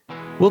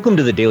Welcome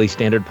to the Daily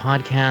Standard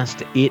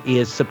Podcast. It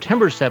is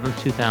September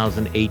 7th,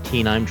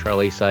 2018. I'm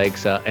Charlie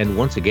Sykes, and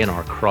once again,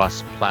 our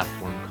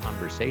cross-platform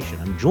conversation.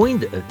 I'm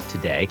joined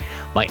today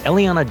by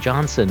Eliana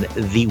Johnson,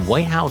 the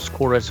White House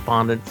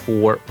correspondent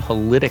for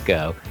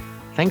Politico.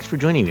 Thanks for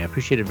joining me. I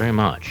appreciate it very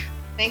much.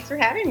 Thanks for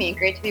having me.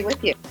 Great to be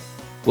with you.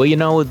 Well, you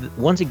know,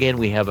 once again,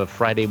 we have a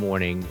Friday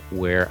morning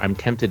where I'm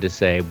tempted to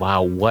say,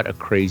 wow, what a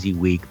crazy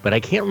week. But I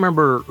can't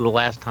remember the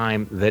last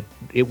time that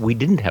we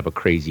didn't have a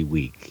crazy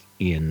week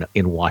in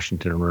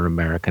Washington or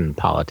American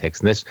politics.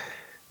 And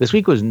this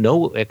week was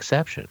no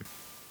exception.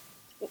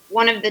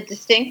 One of the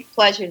distinct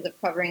pleasures of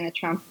covering the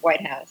Trump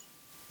White House.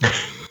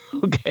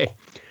 Okay.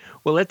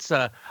 Well,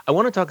 I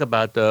want to talk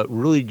about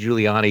Rudy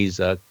Giuliani's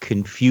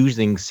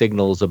confusing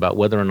signals about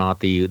whether or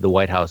not the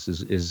White House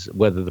is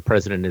whether the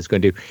president is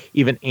going to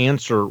even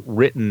answer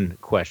written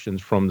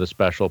questions from the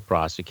special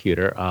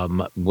prosecutor.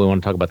 We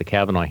want to talk about the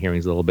Kavanaugh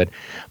hearings a little bit.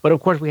 But,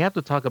 of course, we have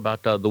to talk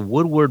about the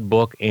Woodward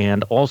book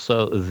and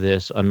also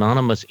this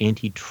anonymous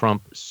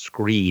anti-Trump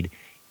screed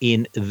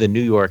in the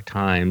New York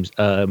Times.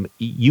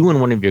 You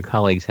and one of your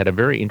colleagues had a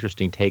very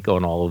interesting take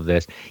on all of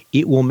this.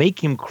 It will make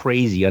him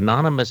crazy.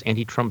 Anonymous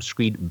anti-Trump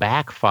screed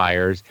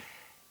backfires.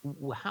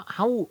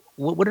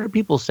 What are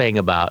people saying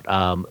about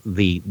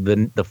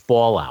the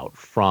fallout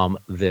from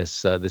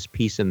this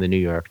piece in the New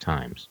York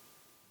Times?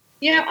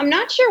 You know, I'm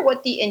not sure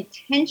what the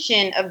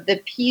intention of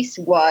the piece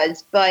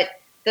was, but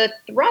the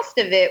thrust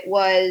of it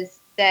was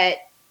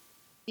that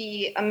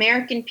the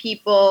American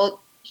people,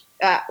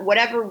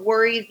 whatever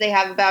worries they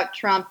have about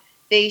Trump,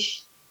 they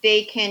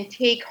can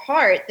take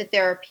heart that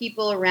there are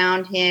people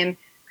around him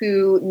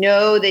who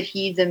know that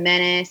he's a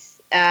menace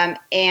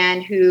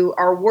and who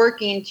are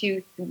working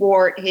to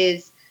thwart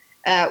his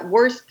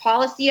worst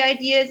policy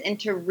ideas and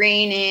to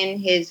rein in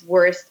his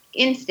worst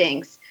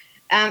instincts.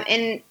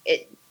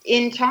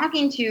 In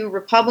talking to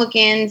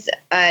Republicans,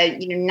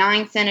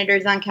 9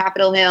 senators on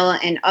Capitol Hill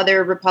and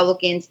other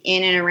Republicans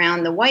in and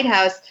around the White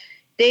House,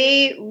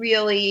 they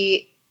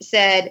really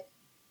said,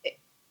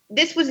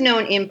 this was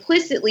known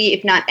implicitly,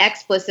 if not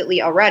explicitly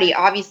already.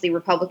 Obviously,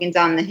 Republicans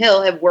on the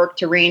Hill have worked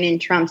to rein in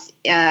Trump's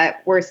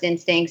worst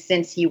instincts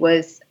since he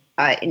was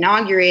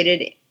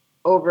inaugurated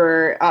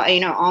over,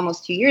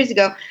 almost 2 years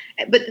ago.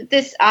 But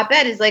this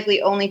op-ed is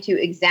likely only to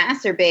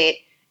exacerbate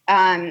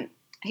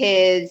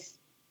his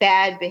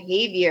bad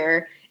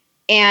behavior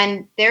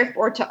and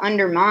therefore to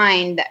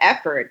undermine the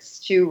efforts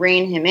to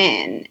rein him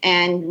in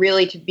and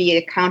really to be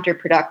a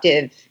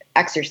counterproductive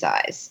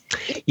exercise.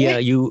 Yeah,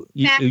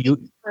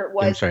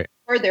 I'm sorry.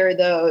 Further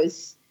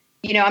those,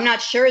 I'm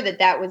not sure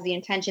that was the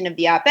intention of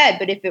the op-ed,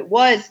 but if it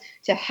was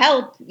to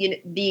help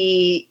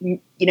the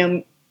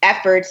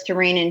efforts to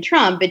rein in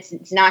Trump,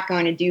 it's not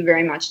going to do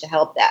very much to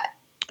help that.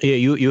 Yeah,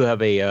 you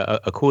have a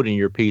quote in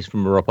your piece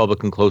from a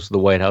Republican close to the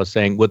White House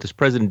saying, what this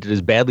president did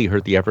has badly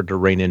hurt the effort to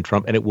rein in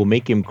Trump, and it will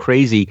make him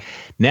crazy.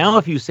 Now,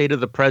 if you say to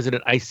the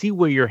president, I see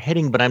where you're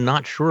heading, but I'm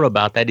not sure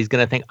about that, he's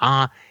going to think,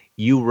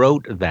 you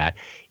wrote that.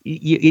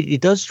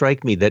 It does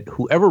strike me that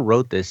whoever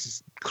wrote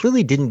this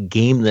clearly didn't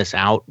game this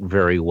out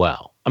very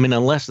well. I mean,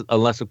 unless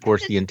of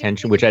course the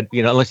intention,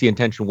 unless the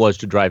intention was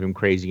to drive him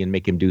crazy and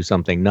make him do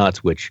something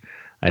nuts, which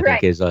I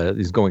think is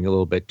going a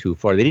little bit too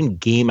far. They didn't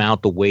game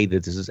out the way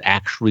that this is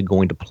actually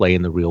going to play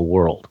in the real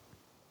world.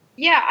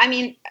 Yeah, I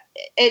mean,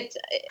 it's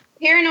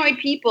paranoid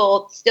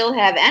people still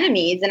have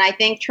enemies, and I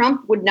think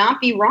Trump would not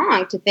be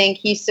wrong to think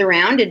he's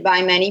surrounded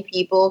by many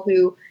people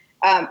who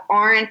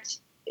aren't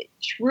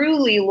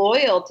truly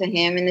loyal to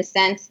him in the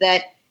sense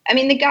that, I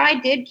mean, the guy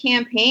did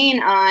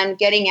campaign on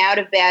getting out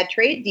of bad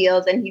trade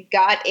deals, and he's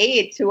got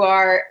aides who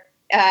are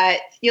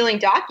stealing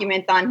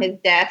documents on his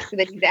desk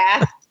that he's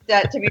asked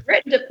to be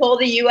written to pull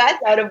the U.S.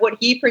 out of what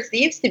he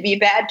perceives to be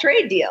bad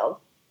trade deals.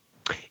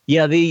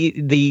 Yeah,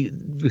 the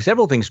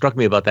several things struck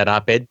me about that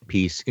op-ed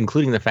piece,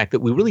 including the fact that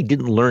we really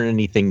didn't learn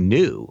anything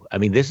new. I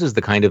mean, this is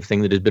the kind of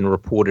thing that has been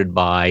reported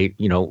by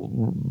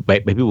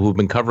people who've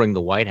been covering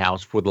the White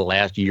House for the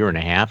last year and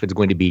a half. It's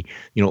going to be,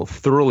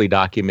 thoroughly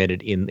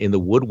documented in the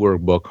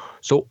Woodward book.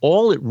 So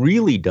all it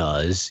really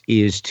does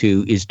is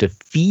to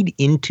feed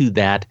into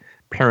that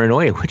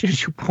paranoia, which,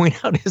 as you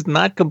point out, is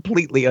not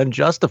completely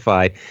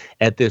unjustified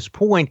at this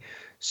point.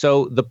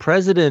 So the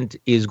president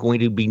is going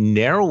to be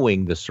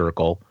narrowing the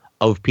circle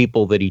of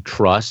people that he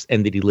trusts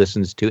and that he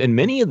listens to. And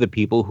many of the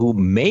people who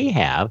may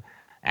have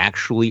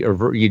actually,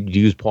 you'd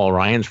use Paul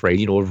Ryan's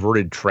phrase,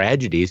 averted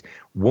tragedies,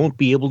 won't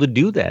be able to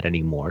do that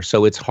anymore.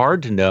 So it's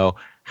hard to know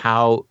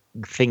how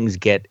things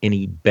get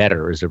any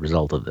better as a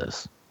result of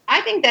this.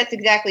 I think that's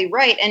exactly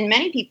right. And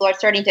many people are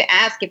starting to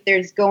ask if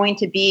there's going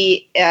to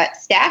be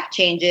staff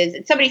changes.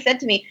 And somebody said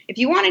to me, if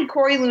you wanted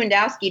Corey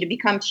Lewandowski to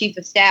become chief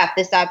of staff,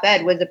 this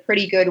op-ed was a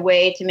pretty good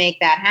way to make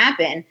that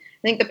happen.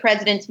 I think the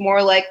president's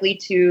more likely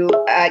to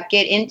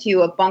get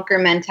into a bunker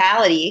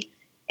mentality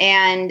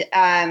and,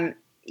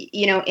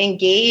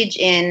 engage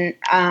in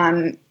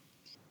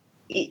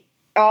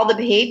all the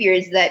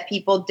behaviors that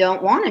people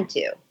don't want him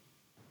to.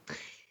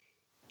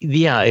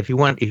 Yeah, if you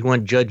want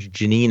Judge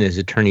Janine as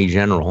Attorney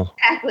General,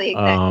 Exactly.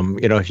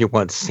 if you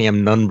want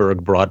Sam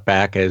Nunberg brought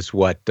back as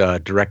what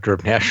Director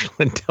of National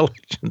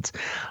Intelligence,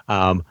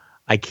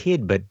 I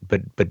kid, but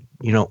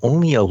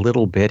only a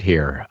little bit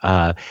here.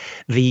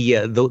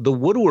 The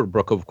Woodward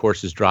book, of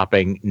course, is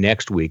dropping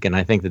next week, and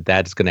I think that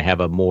that's going to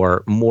have a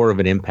more of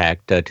an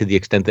impact to the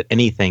extent that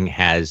anything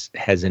has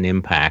an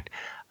impact,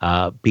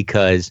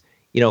 because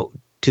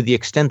to the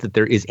extent that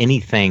there is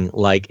anything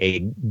like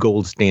a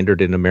gold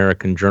standard in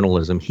American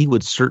journalism, he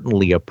would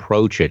certainly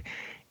approach it.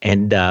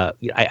 And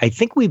I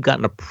think we've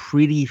gotten a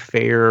pretty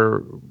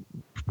fair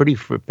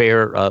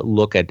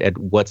look at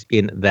what's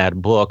in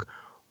that book.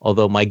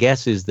 Although my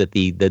guess is that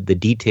the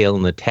detail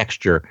and the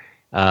texture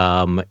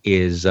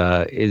is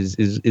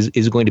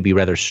going to be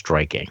rather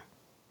striking.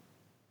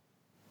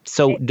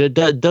 So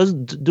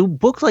do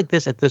books like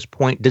this at this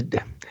point?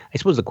 I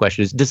suppose the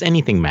question is, does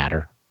anything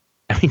matter?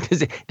 I mean,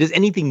 does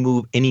anything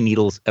move any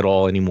needles at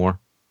all anymore?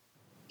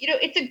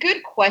 It's a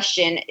good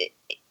question.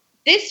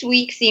 This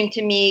week seemed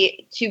to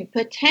me to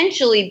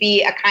potentially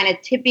be a kind of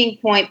tipping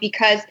point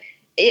because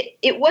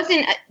it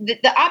wasn't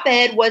the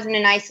op-ed wasn't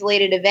an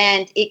isolated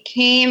event.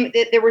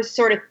 There were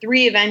sort of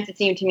three events, it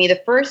seemed to me.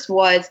 The first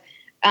was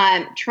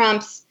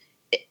Trump's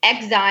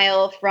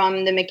exile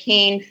from the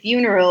McCain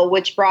funeral,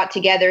 which brought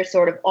together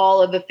sort of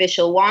all of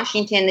official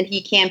Washington that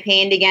he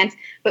campaigned against.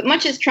 But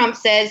much as Trump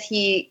says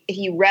he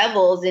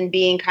revels in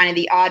being kind of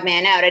the odd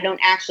man out, I don't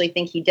actually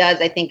think he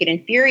does. I think it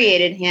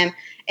infuriated him.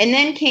 And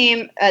then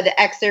came the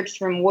excerpts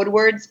from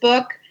Woodward's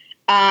book,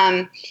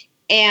 and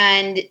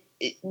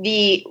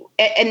the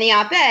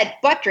op-ed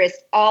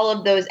buttressed all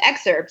of those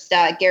excerpts.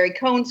 Gary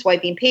Cohn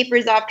swiping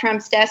papers off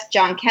Trump's desk,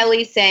 John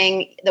Kelly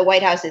saying the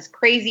White House is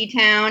crazy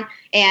town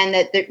and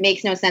that it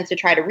makes no sense to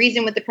try to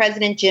reason with the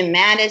president, Jim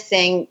Mattis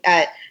saying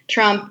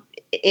Trump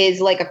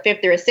is like a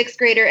fifth or a sixth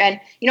grader. And,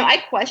 I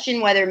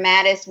question whether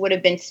Mattis would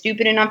have been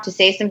stupid enough to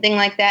say something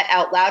like that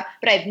out loud,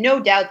 but I have no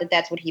doubt that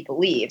that's what he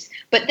believes.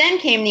 But then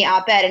came the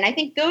op-ed, and I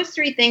think those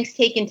three things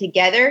taken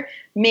together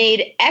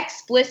made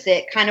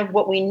explicit kind of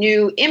what we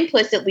knew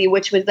implicitly,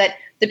 which was that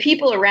the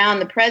people around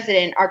the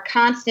president are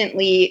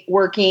constantly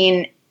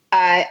working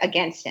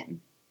against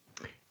him.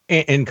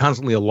 And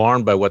constantly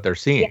alarmed by what they're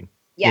seeing.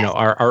 Yes.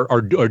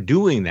 Are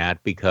doing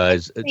that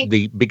because of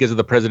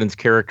the president's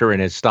character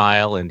and his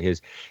style and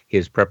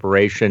his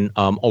preparation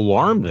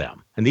alarmed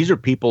them. And these are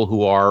people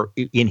who are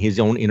in his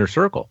own inner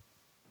circle.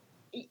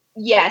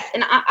 Yes,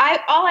 and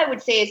all I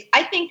would say is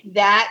I think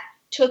that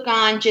took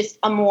on just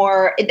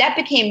that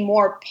became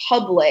more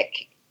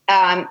public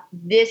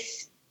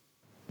this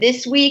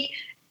week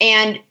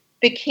and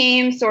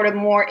became sort of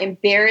more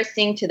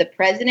embarrassing to the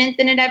president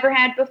than it ever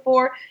had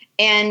before.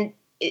 And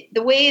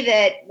the way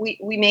that we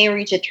may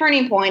reach a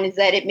turning point is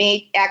that it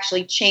may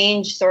actually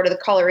change sort of the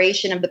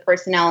coloration of the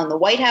personnel in the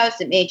White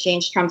House. It may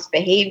change Trump's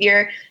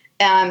behavior.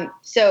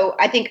 So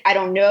I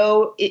don't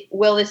know,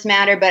 will this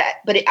matter? But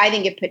I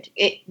think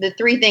the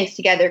three things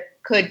together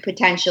could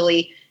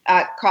potentially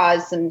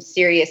cause some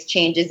serious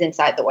changes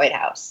inside the White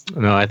House.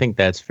 No, I think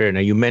that's fair.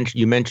 Now, you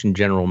mentioned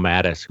General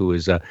Mattis, who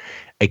is a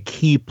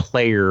key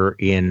player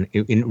in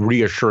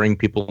reassuring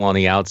people on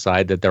the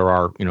outside that there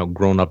are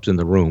grown-ups in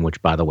the room,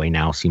 which, by the way,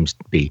 now seems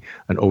to be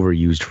an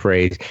overused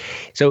phrase.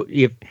 So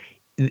if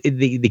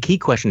the key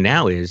question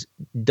now is,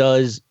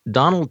 does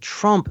Donald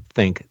Trump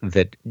think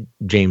that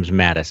James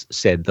Mattis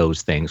said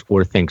those things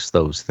or thinks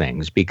those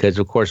things? Because,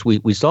 of course,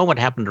 we saw what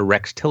happened to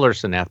Rex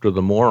Tillerson after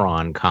the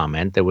moron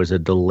comment. There was a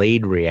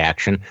delayed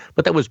reaction,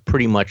 but that was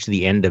pretty much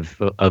the end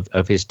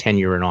of his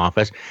tenure in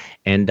office.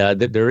 And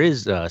there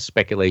is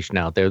speculation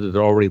out there that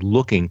they're already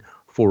looking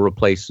for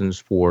replacements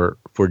for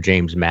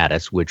James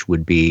Mattis, which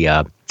would be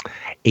a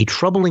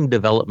troubling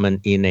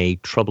development in a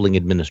troubling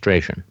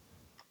administration.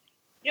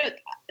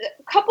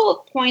 A couple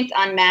of points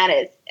on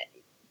Mattis.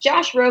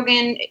 Josh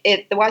Rogan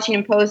at the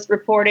Washington Post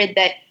reported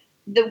that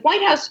the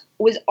White House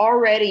was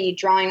already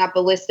drawing up a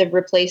list of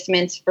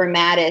replacements for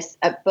Mattis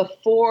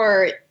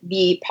before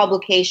the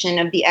publication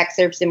of the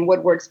excerpts in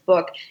Woodward's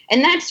book.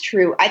 And that's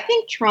true. I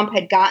think Trump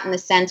had gotten the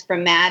sense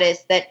from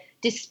Mattis that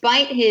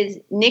despite his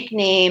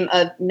nickname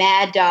of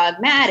Mad Dog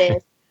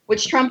Mattis,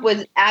 which Trump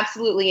was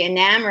absolutely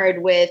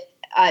enamored with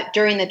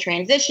during the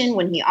transition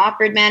when he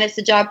offered Mattis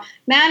the job,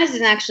 Mattis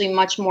is actually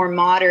much more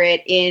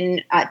moderate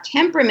in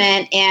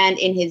temperament and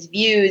in his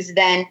views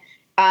than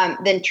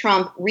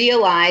Trump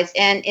realized.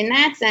 And in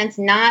that sense,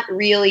 not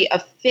really a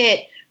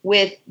fit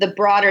with the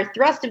broader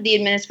thrust of the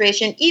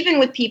administration, even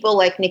with people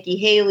like Nikki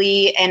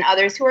Haley and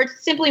others who are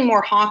simply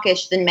more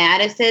hawkish than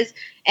Mattis is.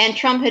 And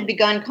Trump had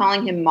begun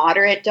calling him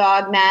moderate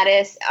dog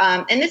Mattis.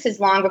 And this is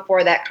long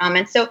before that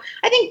comment. So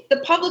I think the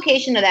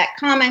publication of that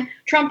comment,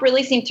 Trump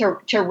really seemed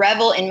to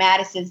revel in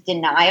Mattis's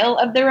denial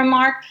of the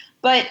remark.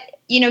 But,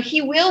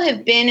 he will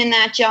have been in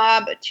that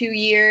job 2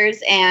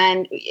 years.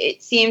 And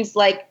it seems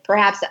like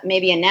perhaps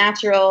maybe a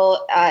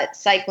natural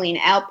cycling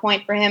out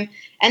point for him.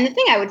 And the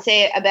thing I would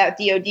say about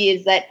DOD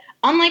is that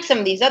unlike some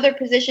of these other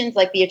positions,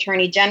 like the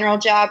attorney general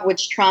job,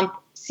 which Trump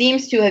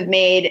seems to have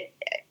made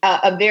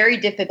a very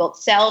difficult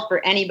sell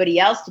for anybody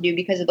else to do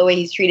because of the way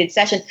he's treated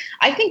Sessions.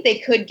 I think they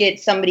could get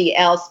somebody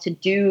else to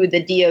do the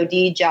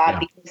DOD job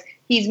because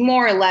he's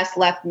more or less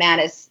left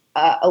Mattis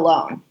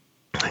alone.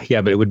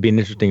 Yeah, but it would be an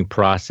interesting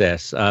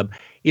process.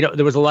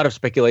 There was a lot of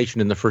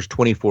speculation in the first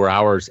 24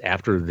 hours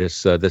after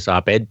this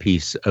op-ed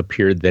piece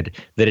appeared that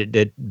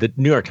the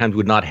New York Times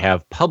would not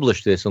have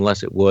published this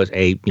unless it was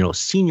a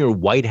senior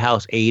White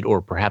House aide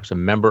or perhaps a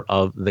member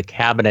of the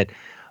cabinet.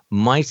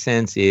 My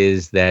sense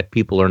is that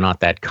people are not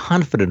that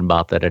confident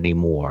about that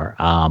anymore,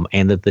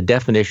 and that the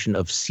definition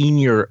of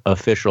senior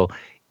official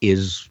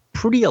is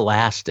pretty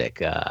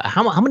elastic.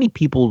 How many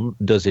people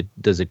does it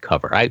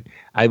cover?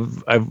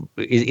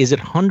 Is it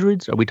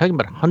hundreds? Are we talking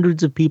about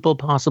hundreds of people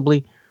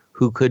possibly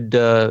who could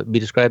be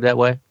described that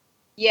way?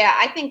 Yeah,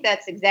 I think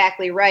that's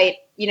exactly right.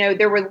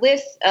 There were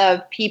lists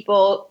of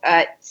people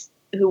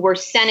who were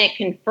Senate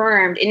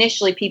confirmed.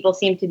 Initially, people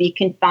seemed to be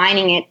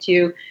confining it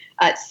to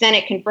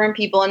Senate confirmed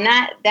people, and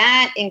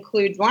that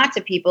includes lots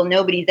of people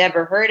nobody's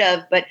ever heard of.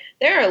 But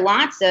there are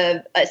lots of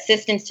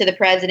assistants to the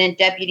president,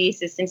 deputy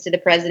assistants to the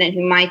president,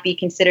 who might be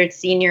considered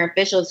senior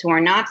officials who are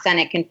not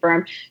Senate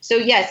confirmed. So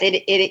yes,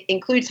 it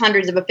includes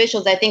hundreds of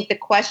officials. I think the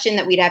question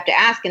that we'd have to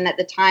ask, and that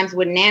the Times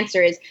wouldn't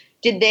answer, is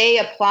did they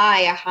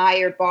apply a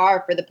higher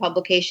bar for the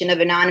publication of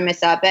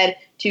anonymous op-ed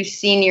to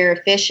senior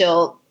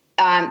official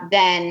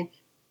than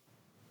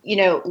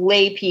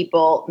lay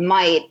people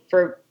might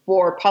for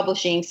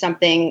publishing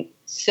something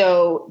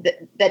so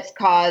that's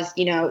caused,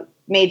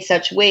 made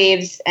such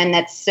waves and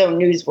that's so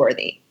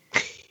newsworthy.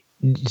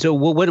 So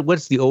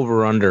what's the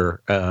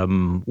over-under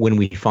when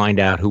we find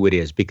out who it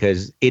is?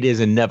 Because it is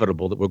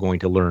inevitable that we're going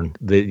to learn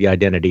the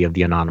identity of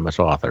the anonymous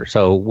author.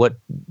 So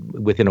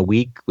within a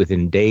week,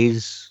 within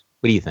days,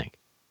 what do you think?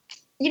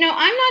 I'm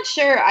not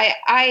sure.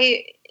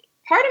 I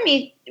part of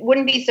me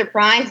wouldn't be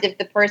surprised if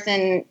the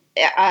person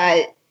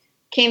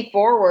came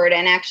forward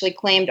and actually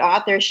claimed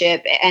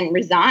authorship and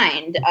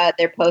resigned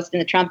their post in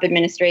the Trump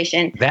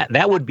administration.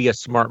 That would be a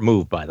smart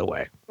move, by the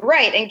way.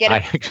 Right, and get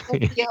a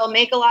deal,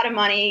 make a lot of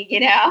money,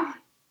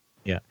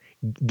 Yeah,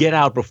 get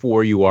out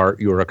before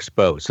you're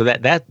exposed. So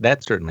that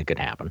certainly could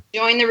happen.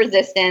 Join the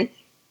resistance.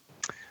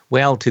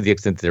 Well, to the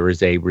extent there is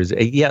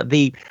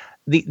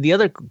the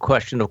other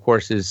question, of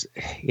course, is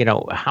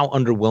how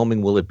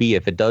underwhelming will it be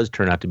if it does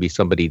turn out to be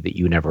somebody that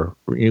you never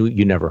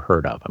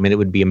heard of? I mean, it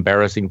would be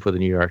embarrassing for the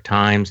New York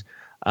Times.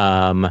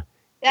 Why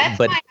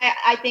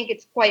I think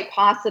it's quite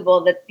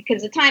possible that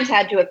because the Times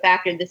had to have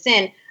factored this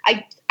in.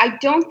 I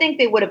don't think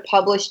they would have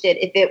published it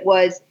if it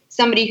was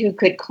somebody who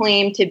could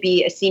claim to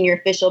be a senior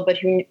official, but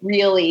who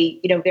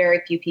really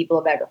very few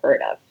people have ever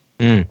heard of.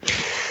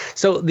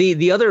 So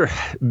the other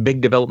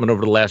big development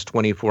over the last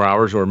 24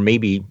 hours, or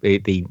maybe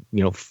the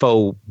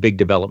faux big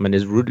development,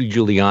 is Rudy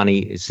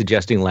Giuliani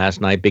suggesting last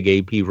night, big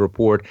AP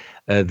report,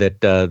 that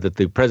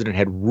the president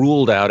had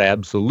ruled out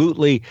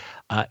absolutely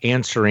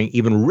answering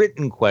even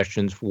written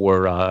questions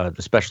for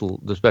the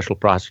special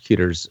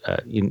prosecutor's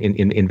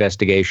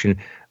investigation.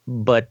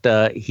 But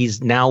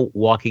he's now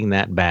walking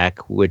that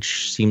back,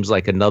 which seems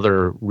like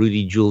another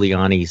Rudy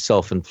Giuliani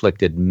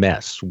self-inflicted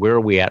mess. Where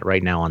are we at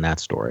right now on that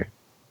story?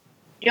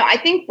 I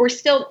think we're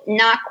still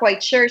not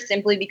quite sure,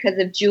 simply because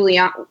of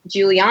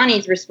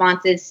Giuliani's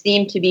responses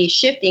seem to be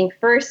shifting.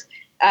 First,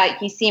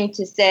 he seemed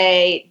to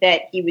say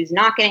that he was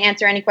not going to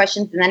answer any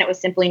questions, and then it was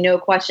simply no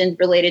questions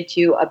related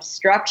to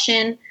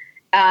obstruction.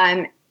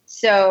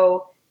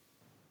 So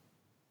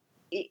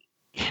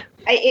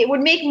it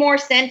would make more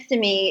sense to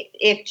me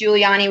if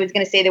Giuliani was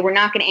going to say that we're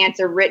not going to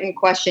answer written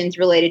questions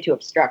related to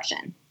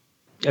obstruction.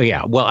 Oh,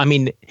 yeah. Well, I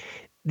mean,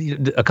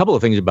 a couple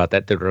of things about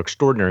that are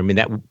extraordinary. I mean,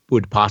 that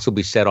would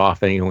possibly set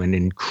off an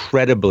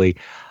incredibly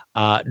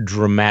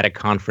dramatic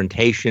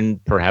confrontation,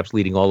 perhaps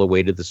leading all the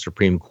way to the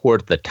Supreme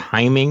Court. The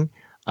timing,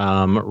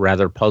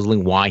 rather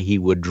puzzling why he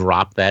would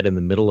drop that in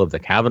the middle of the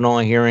Kavanaugh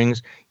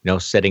hearings,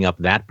 setting up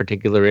that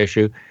particular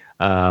issue.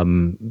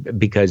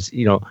 Because,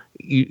 you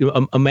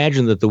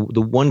imagine that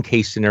the one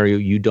case scenario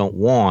you don't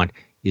want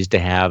is to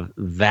have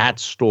that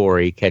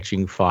story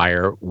catching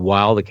fire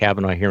while the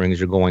Kavanaugh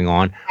hearings are going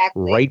on,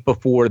 exactly, right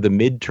before the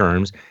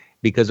midterms,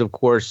 because of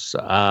course,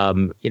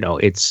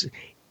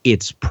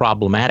 it's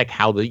problematic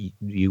how the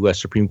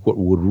U.S. Supreme Court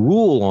would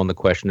rule on the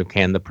question of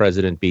can the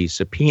president be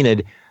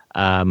subpoenaed.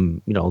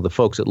 The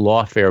folks at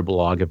Lawfare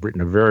blog have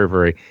written a very,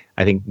 very,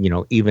 I think,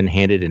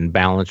 even-handed and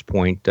balanced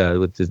point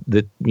with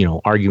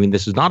arguing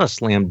this is not a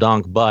slam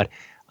dunk, but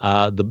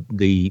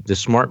the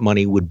smart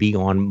money would be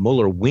on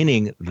Mueller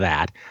winning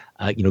that.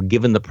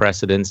 Given the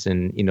precedents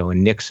in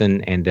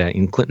Nixon and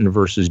in Clinton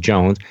versus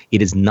Jones,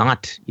 it is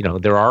not.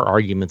 There are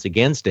arguments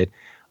against it,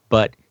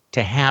 but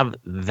to have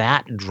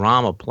that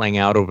drama playing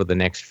out over the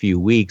next few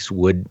weeks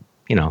would,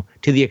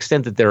 to the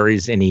extent that there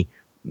is any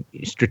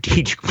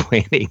strategic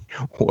planning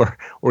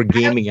or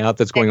gaming out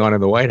that's going on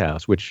in the White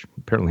House, which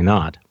apparently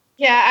not.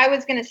 Yeah, I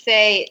was going to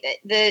say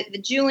the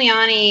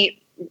Giuliani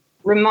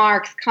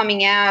remarks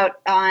coming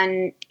out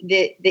on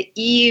the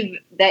eve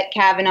that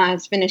Kavanaugh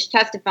has finished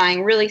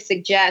testifying really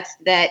suggest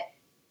that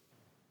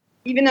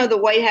even though the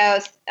White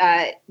House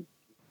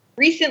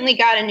recently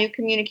got a new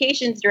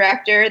communications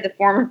director, the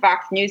former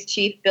Fox News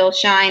chief, Bill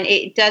Shine.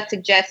 It does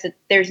suggest that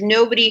there's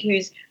nobody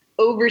who's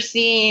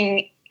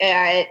overseeing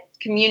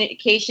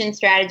communication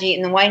strategy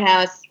in the White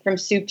House from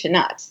soup to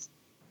nuts.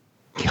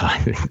 Yeah,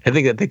 I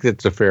think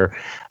that's a fair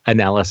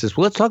analysis.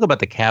 Well, let's talk about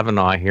the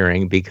Kavanaugh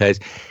hearing, because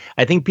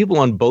I think people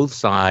on both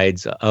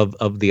sides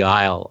of the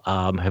aisle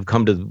have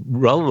come to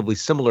relatively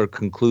similar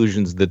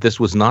conclusions that this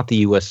was not the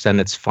U.S.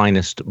 Senate's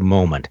finest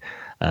moment.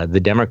 The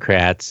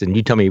Democrats, and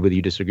you tell me whether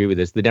you disagree with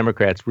this, the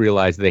Democrats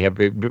realize they have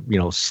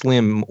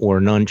slim or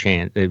none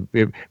chance,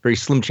 very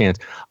slim chance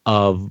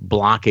of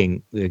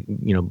blocking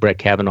Brett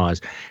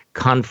Kavanaugh's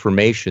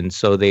confirmation.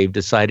 So they've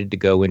decided to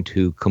go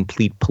into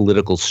complete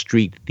political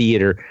street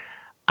theater.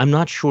 I'm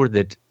not sure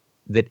that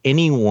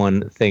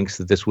anyone thinks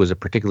that this was a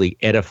particularly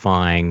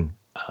edifying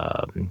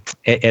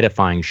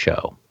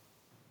show.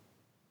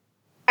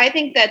 I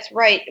think that's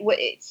right.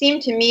 It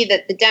seemed to me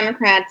that the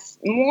Democrats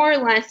more or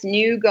less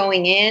knew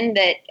going in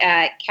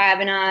that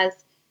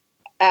Kavanaugh's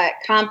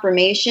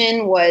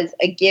confirmation was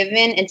a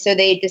given, and so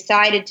they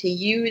decided to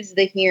use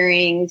the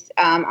hearings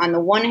on the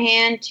one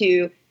hand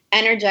to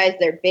energize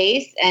their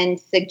base and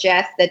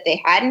suggest that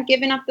they hadn't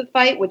given up the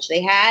fight, which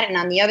they had, and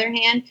on the other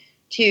hand,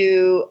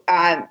 to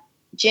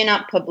gin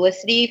up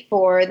publicity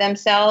for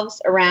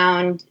themselves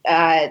around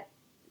the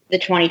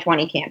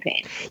 2020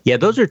 campaign. Yeah,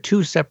 those are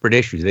two separate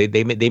issues.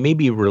 They may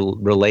be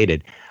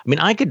related. I mean,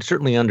 I could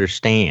certainly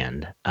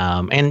understand,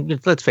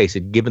 and let's face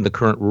it, given the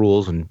current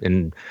rules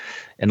and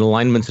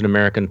alignments in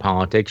American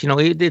politics,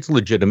 it's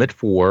legitimate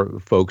for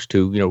folks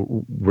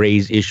to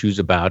raise issues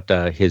about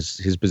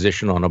his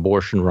position on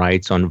abortion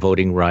rights, on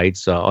voting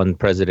rights, on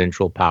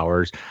presidential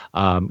powers,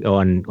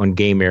 on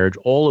gay marriage,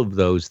 all of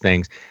those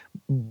things.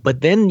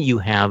 But then you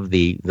have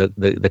the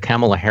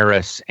Kamala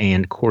Harris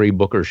and Cory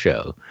Booker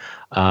show.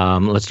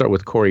 Let's start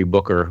with Cory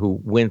Booker, who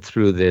went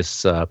through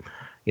this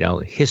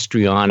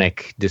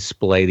histrionic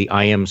display, the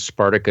I am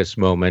Spartacus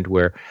moment,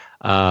 where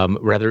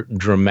rather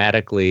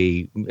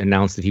dramatically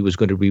announced that he was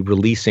going to be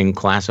releasing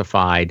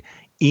classified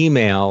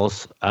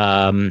emails,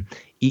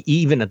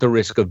 even at the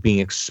risk of being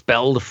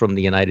expelled from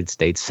the United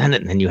States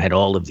Senate. And then you had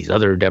all of these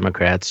other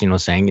Democrats,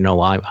 saying,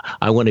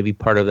 I want to be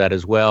part of that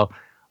as well,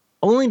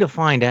 only to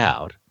find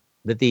out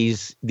that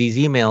these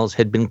emails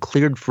had been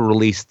cleared for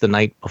release the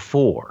night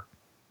before.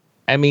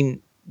 I mean,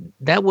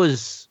 that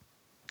was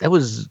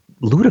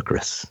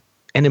ludicrous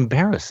and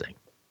embarrassing.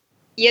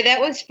 Yeah, that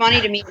was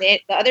funny to me.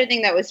 The other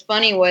thing that was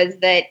funny was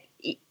that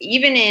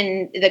even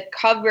in the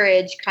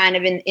coverage, kind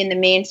of in the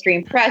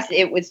mainstream press,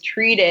 it was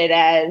treated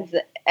as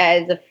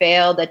a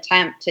failed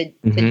attempt to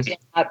gin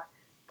up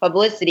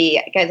publicity.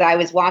 Because I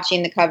was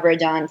watching the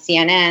coverage on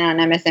CNN, on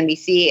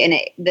MSNBC,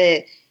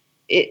 and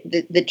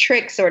the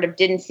trick sort of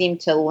didn't seem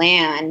to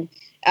land.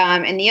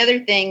 And the other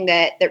thing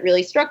that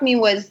really struck me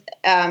was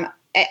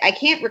I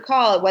can't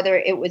recall whether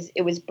it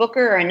was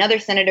Booker or another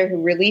senator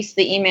who released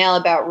the email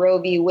about Roe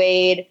v.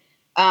 Wade,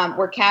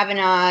 where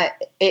Kavanaugh,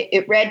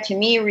 it read to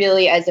me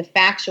really as a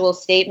factual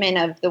statement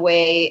of the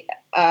way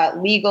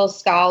legal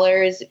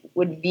scholars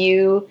would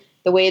view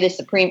the way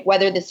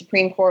whether the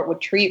Supreme Court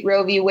would treat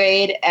Roe v.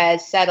 Wade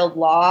as settled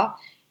law.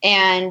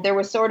 And there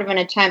was sort of an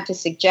attempt to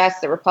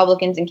suggest that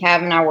Republicans and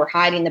Kavanaugh were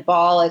hiding the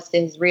ball as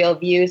to his real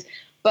views.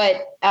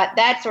 But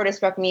that sort of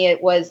struck me.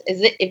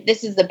 If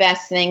this is the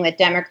best thing that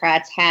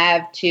Democrats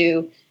have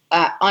to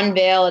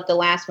unveil at the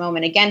last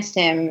moment against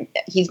him,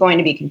 he's going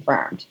to be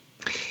confirmed.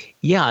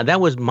 Yeah,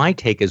 that was my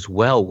take as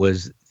well.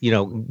 Was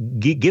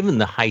given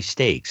the high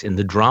stakes and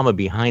the drama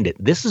behind it,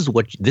 this is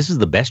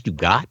the best you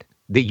got.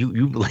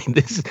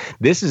 That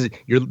this is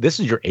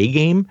your A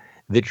game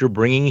that you're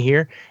bringing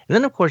here. And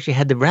then, of course, you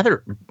had the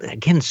rather,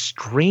 again,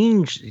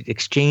 strange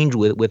exchange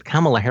with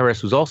Kamala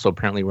Harris, who's also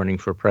apparently running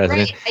for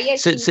president. Right.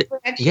 Yes,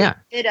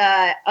 did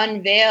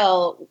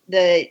unveil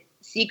the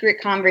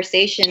secret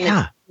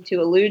conversation to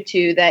allude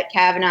to that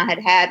Kavanaugh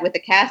had with the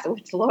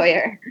Kasowitz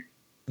lawyer.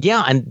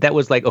 Yeah, and that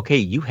was like, okay,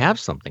 you have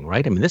something,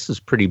 right? I mean, this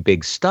is pretty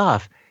big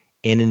stuff.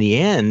 And in the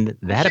end,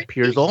 that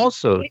appears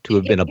also to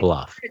have been a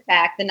bluff.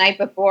 Attack the night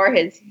before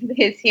his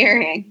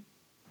hearing.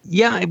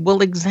 Yeah,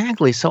 well,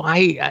 exactly. So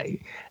I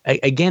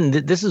again,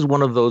 this is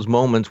one of those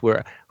moments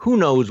where who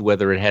knows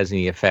whether it has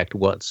any effect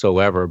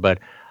whatsoever. But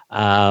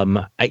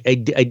I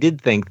did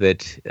think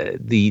that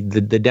the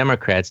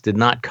Democrats did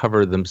not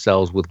cover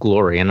themselves with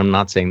glory, and I'm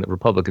not saying that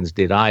Republicans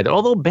did either.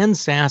 Although Ben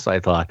Sasse,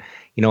 I thought,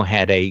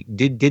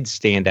 did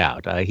stand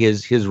out.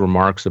 His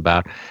remarks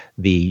about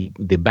the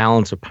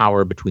balance of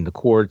power between the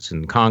courts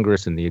and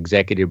Congress and the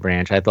executive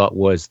branch, I thought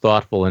was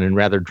thoughtful and in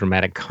rather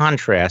dramatic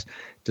contrast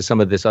to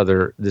some of this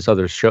other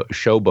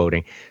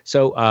showboating.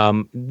 So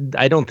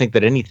I don't think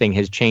that anything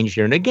has changed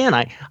here. And again,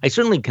 I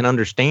certainly can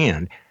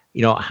understand,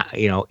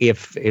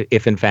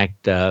 if in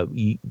fact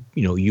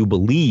you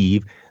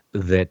believe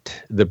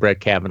that the Brett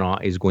Kavanaugh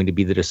is going to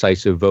be the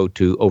decisive vote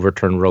to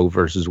overturn Roe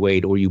versus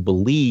Wade, or you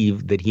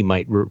believe that he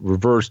might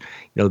reverse,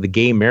 the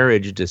gay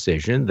marriage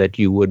decision, that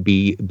you would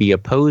be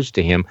opposed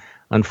to him.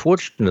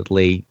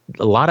 Unfortunately,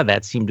 a lot of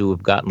that seemed to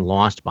have gotten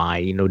lost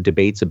by,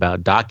 debates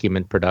about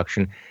document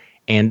production.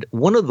 And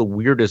one of the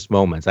weirdest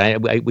moments,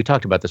 we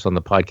talked about this on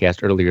the podcast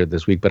earlier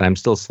this week, but I'm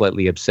still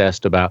slightly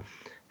obsessed about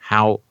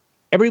how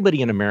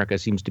everybody in America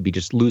seems to be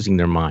just losing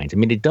their minds. I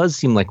mean, it does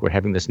seem like we're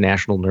having this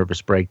national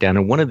nervous breakdown.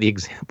 And one of the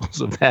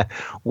examples of that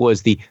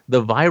was the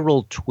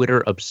viral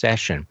Twitter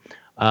obsession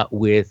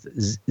with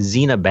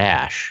Zena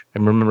Bash.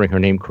 I'm remembering her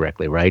name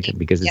correctly, right?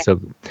 Because it's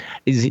so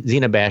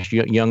Zena Bash,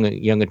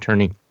 young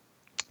attorney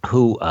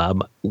who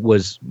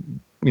was,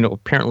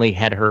 apparently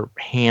had her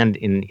hand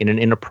in an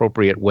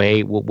inappropriate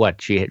way.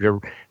 What she had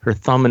her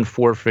thumb and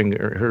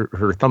forefinger,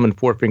 her thumb and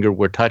forefinger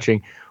were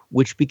touching,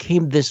 which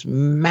became this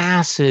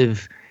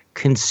massive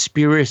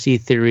conspiracy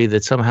theory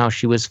that somehow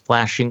she was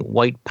flashing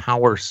white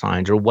power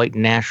signs or white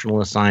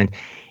nationalist signs.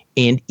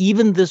 And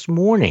even this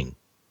morning,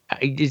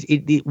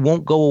 it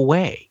won't go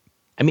away.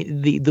 I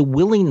mean, the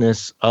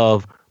willingness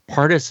of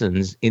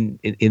partisans in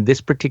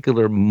this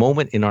particular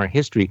moment in our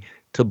history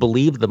to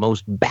believe the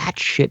most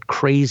batshit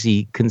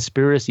crazy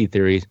conspiracy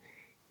theories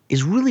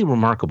is really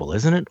remarkable,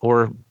 isn't it?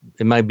 Or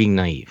am I being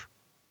naive?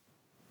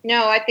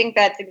 No, I think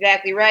that's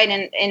exactly right.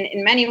 And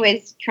in many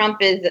ways, Trump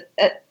is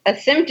a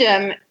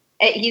symptom.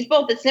 He's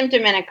both a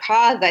symptom and a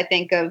cause, I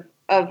think, of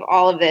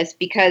all of this,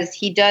 because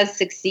he does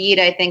succeed,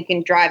 I think,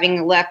 in driving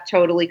the left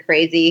totally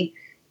crazy.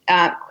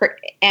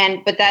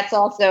 But that's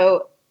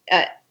also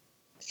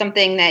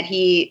something that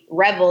he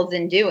revels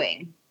in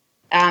doing.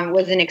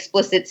 Was an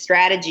explicit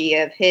strategy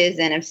of his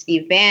and of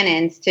Steve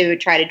Bannon's to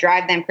try to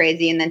drive them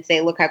crazy and then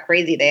say, look how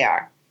crazy they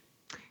are.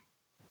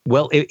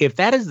 Well, if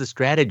that is the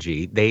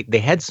strategy, they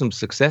had some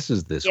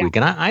successes this week,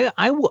 and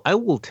I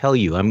will tell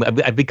you,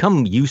 I've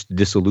become used to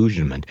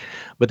disillusionment,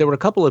 but there were a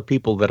couple of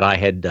people that I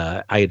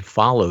had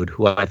followed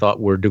who I thought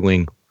were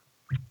doing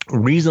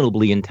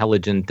reasonably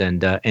intelligent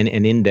and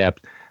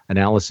in-depth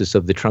analysis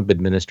of the Trump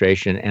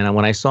administration, and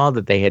when I saw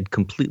that they had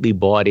completely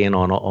bought in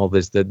on all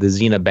this, the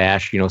Zena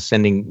Bash,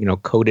 sending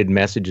coded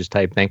messages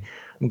type thing,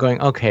 I'm going,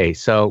 okay,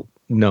 so.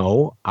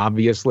 No,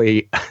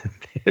 obviously,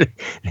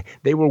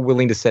 they were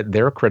willing to set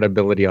their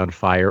credibility on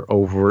fire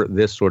over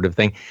this sort of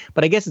thing.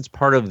 But I guess it's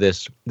part of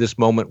this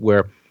moment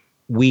where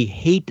we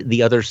hate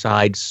the other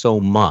side so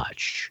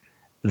much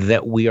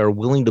that we are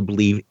willing to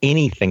believe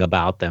anything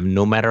about them,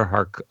 no matter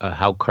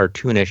how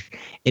cartoonish.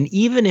 And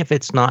even if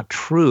it's not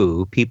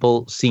true,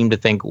 people seem to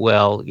think,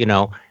 well,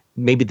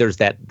 maybe there's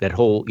that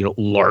whole,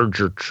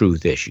 larger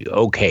truth issue.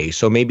 Okay,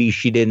 so maybe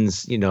she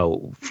didn't,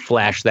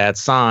 flash that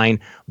sign,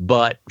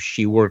 but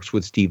she works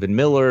with Stephen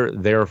Miller,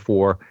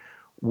 therefore,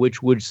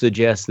 which would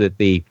suggest that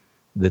the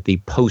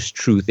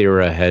post-truth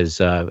era has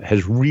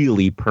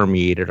really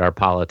permeated our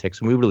politics,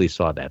 and we really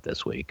saw that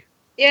this week.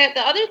 Yeah,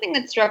 the other thing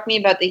that struck me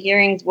about the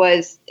hearings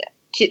was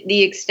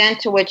the extent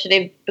to which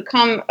they've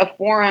become a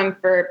forum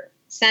for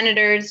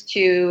senators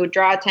to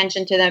draw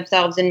attention to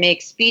themselves and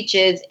make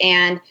speeches,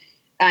 and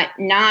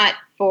not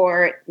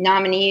for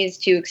nominees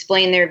to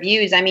explain their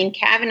views. I mean,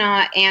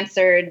 Kavanaugh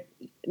answered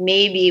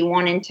maybe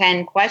 1 in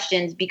 10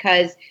 questions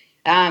because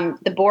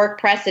the Bork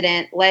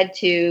precedent led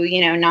to,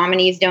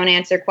 nominees don't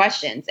answer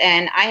questions.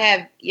 And I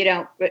have,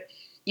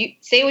 you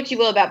say what you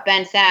will about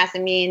Ben Sasse. I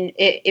mean,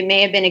 it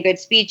may have been a good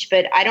speech,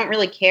 but I don't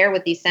really care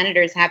what these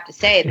senators have to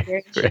say. The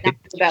hearing should not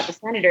be about the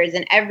senators.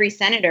 And every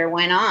senator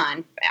went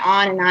on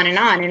and on and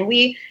on. And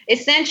we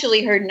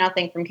essentially heard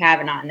nothing from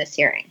Kavanaugh in this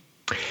hearing.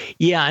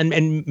 Yeah,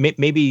 and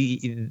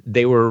maybe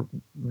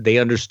they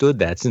understood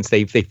that since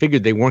they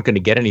figured they weren't going to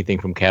get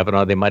anything from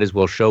Kavanaugh, they might as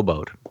well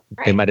showboat.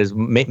 Right. They might as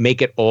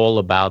make it all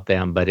about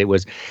them. But it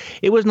was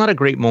not a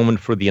great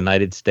moment for the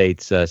United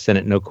States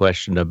Senate, no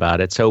question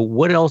about it. So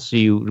what else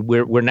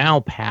we're now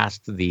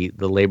past the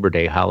Labor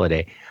Day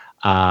holiday,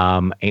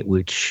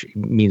 which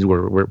means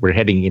we're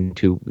heading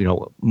into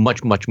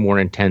much more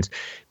intense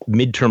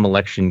midterm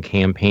election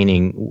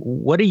campaigning.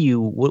 What are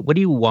you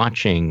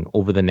watching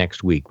over the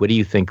next week? What do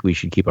you think we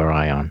should keep our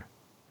eye on?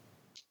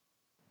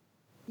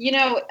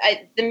 The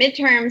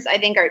midterms, I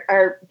think,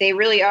 they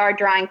really are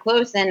drawing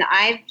close, and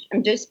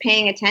I'm just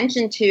paying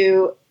attention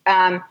to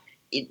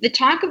the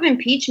talk of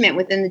impeachment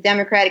within the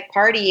Democratic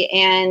Party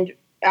and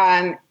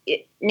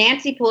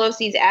Nancy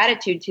Pelosi's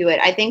attitude to it.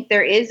 I think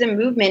there is a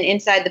movement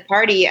inside the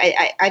party.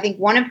 I think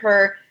one of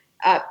her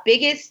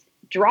biggest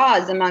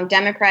draws among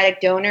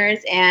Democratic donors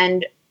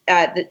and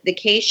the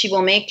case she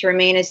will make to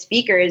remain as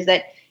speaker is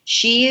that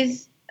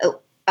she's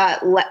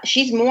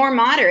more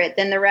moderate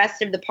than the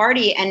rest of the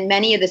party, and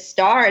many of the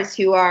stars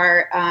who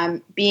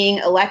are being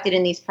elected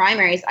in these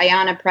primaries,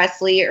 Ayanna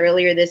Pressley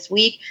earlier this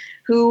week,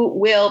 who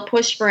will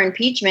push for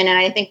impeachment. And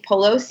I think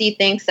Pelosi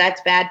thinks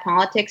that's bad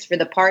politics for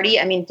the party.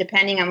 I mean,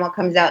 depending on what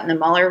comes out in the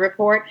Mueller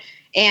report.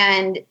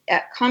 And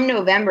come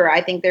November,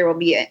 I think there will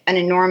be an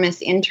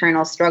enormous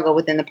internal struggle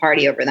within the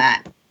party over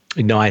that.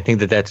 No, I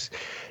think that's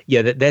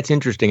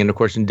interesting. And of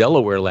course, in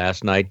Delaware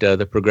last night,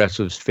 the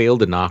progressives failed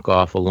to knock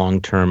off a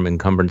long-term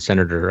incumbent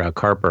Senator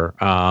Carper.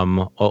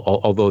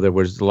 Although there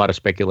was a lot of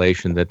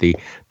speculation that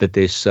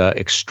this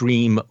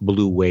extreme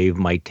blue wave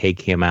might take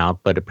him out,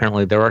 but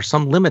apparently there are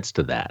some limits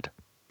to that.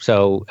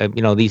 So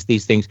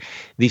these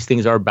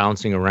things are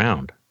bouncing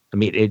around. I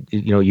mean,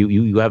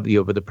 you have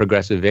the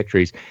progressive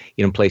victories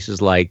in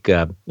places like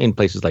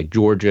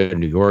Georgia,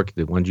 New York,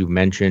 the ones you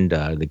mentioned,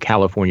 the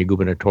California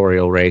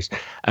gubernatorial race.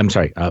 I'm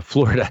sorry,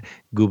 Florida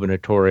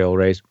gubernatorial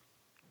race.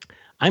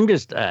 I'm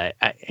just, I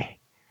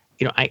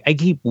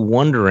keep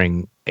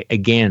wondering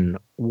again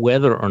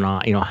whether or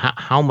not,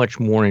 how much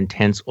more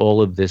intense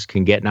all of this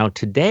can get. Now,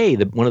 today,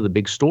 one of the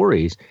big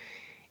stories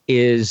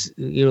is,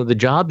 the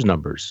jobs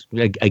numbers.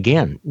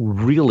 Again,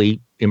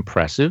 really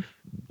impressive.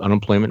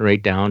 Unemployment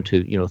rate down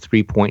to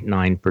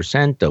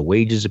 3.9%.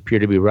 Wages appear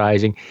to be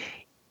rising.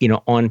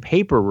 On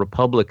paper,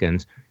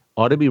 Republicans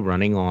ought to be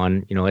running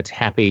on, it's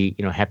happy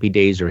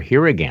days are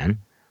here again.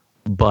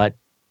 But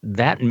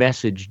that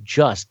message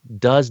just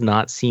does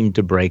not seem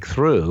to break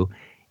through.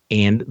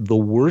 And the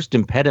worst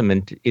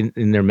impediment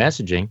in their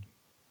messaging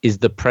is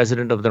the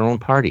president of their own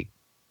party,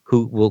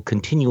 who will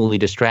continually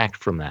distract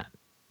from that.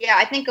 Yeah,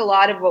 I think a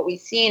lot of what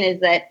we've seen is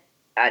that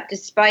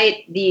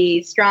despite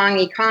the strong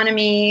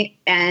economy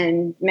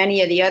and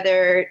many of the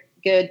other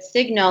good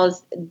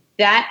signals,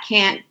 that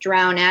can't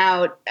drown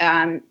out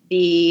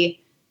the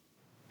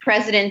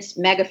president's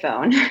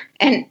megaphone,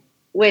 and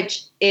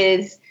which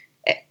is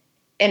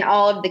in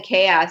all of the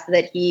chaos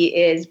that he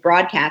is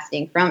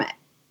broadcasting from it.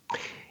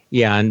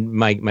 Yeah, and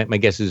my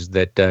guess is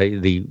that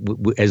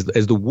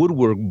as the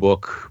Woodward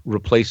book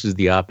replaces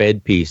the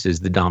op-ed piece as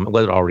the dominant,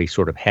 well, it already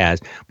sort of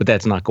has, but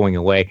that's not going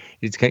away.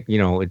 It's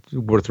it's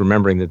worth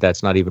remembering that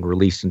that's not even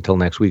released until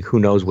next week. Who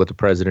knows what the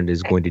president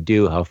is going to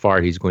do, how far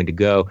he's going to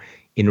go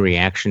in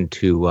reaction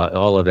to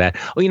all of that.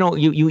 Oh,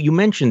 you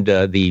mentioned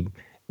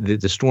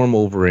the storm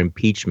over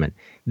impeachment.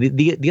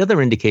 The other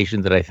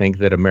indication that I think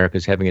that America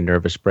is having a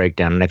nervous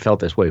breakdown, and I felt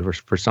this way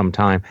for some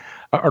time,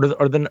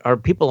 are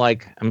people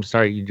like, I'm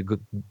sorry you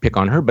pick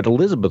on her, but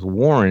Elizabeth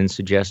Warren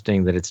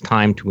suggesting that it's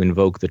time to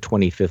invoke the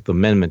 25th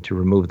Amendment to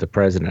remove the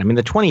president. I mean,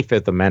 the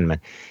 25th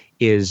Amendment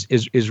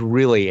is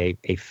really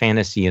a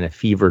fantasy and a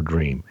fever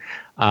dream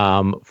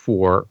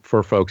for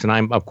folks. And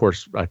I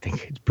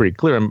think it's pretty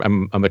clear.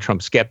 I'm a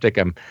Trump skeptic.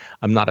 I'm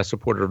not a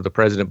supporter of the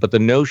president, but the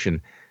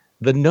notion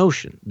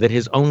that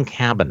his own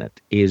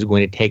cabinet is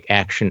going to take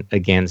action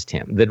against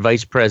him, that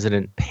Vice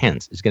President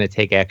Pence is going to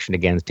take action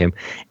against him,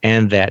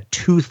 and that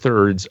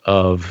 2/3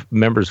 of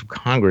members of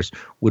Congress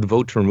would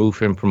vote to remove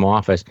him from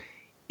office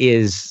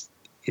it's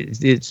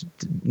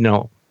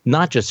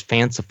not just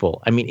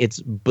fanciful. I mean, it's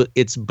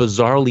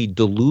bizarrely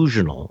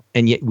delusional,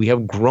 and yet we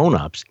have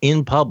grown-ups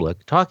in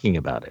public talking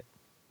about it.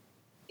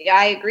 Yeah,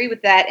 I agree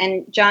with that.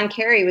 And John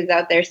Kerry was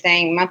out there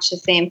saying much the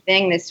same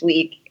thing this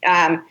week.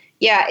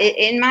 Yeah,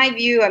 in my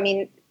view, I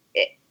mean,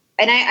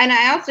 and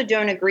I also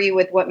don't agree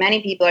with what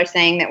many people are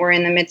saying, that we're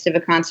in the midst of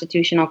a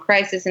constitutional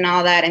crisis and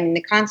all that. I mean,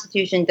 the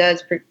Constitution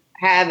does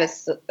have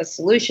a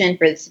solution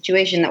for the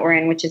situation that we're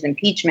in, which is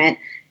impeachment.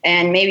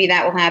 And maybe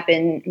that will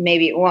happen,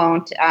 maybe it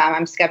won't.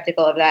 I'm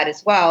skeptical of that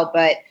as well.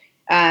 But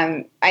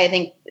I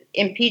think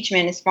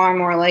impeachment is far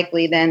more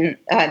likely than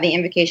the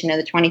invocation of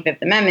the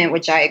 25th Amendment,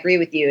 which I agree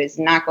with you is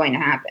not going to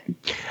happen.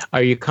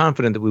 Are you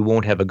confident that we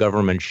won't have a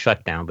government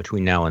shutdown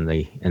between now and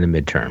the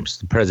midterms?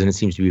 The president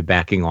seems to be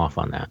backing off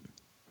on that.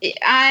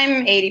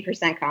 I'm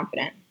 80%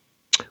 confident.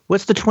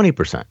 What's the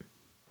 20%?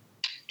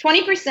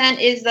 20%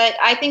 is that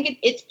I think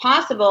it's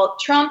possible.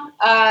 Trump,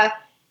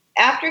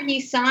 after he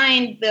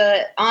signed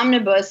the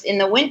omnibus in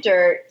the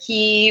winter,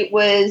 he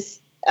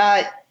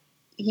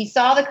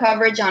saw the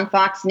coverage on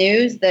Fox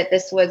News that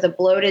this was a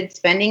bloated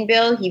spending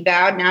bill. He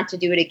vowed not to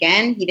do it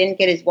again. He didn't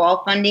get his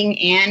wall funding,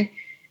 and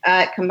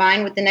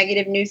combined with the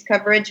negative news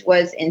coverage,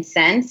 was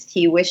incensed.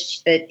 He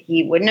wished that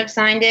he wouldn't have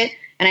signed it.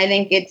 And I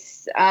think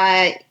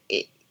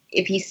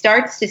if he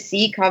starts to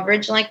see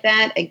coverage like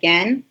that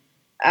again,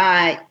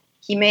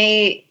 he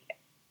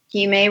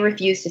may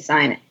refuse to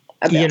sign it.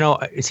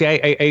 See,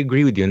 I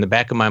agree with you. In the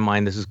back of my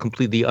mind, this is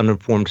completely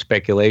uninformed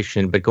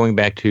speculation. But going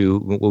back to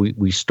what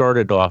we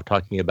started off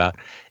talking about,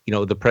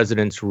 the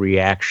president's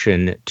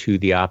reaction to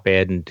the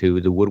op-ed and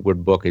to the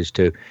Woodward book is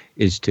to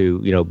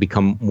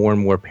become more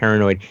and more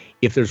paranoid.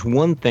 If there's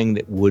one thing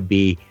that would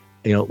be,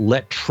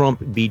 let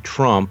Trump be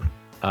Trump,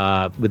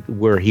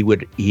 where he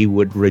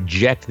would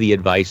reject the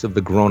advice of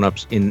the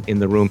grown-ups in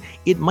the room,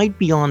 it might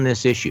be on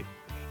this issue.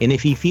 And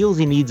if he feels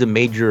he needs a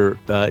major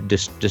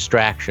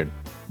distraction,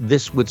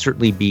 this would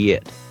certainly be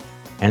it.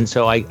 And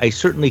so I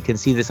certainly can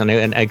see this, and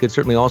I could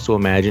certainly also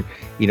imagine,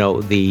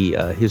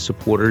 his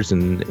supporters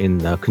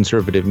in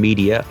conservative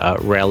media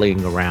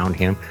rallying around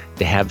him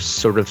to have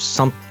sort of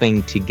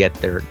something to get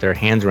their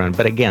hands around.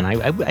 But again,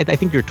 I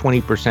think you're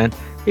 20%.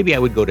 Maybe I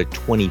would go to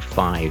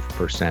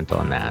 25%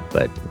 on that,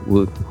 but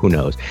who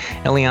knows?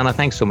 Eliana,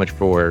 thanks so much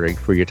for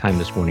your time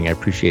this morning. I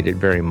appreciate it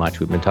very much.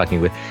 We've been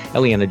talking with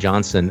Eliana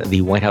Johnson,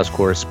 the White House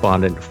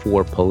correspondent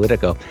for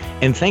Politico.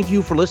 And thank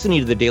you for listening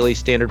to the Daily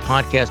Standard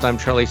Podcast. I'm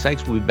Charlie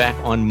Sykes. We'll be back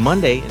on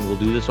Monday, and we'll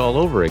do this all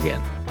over again.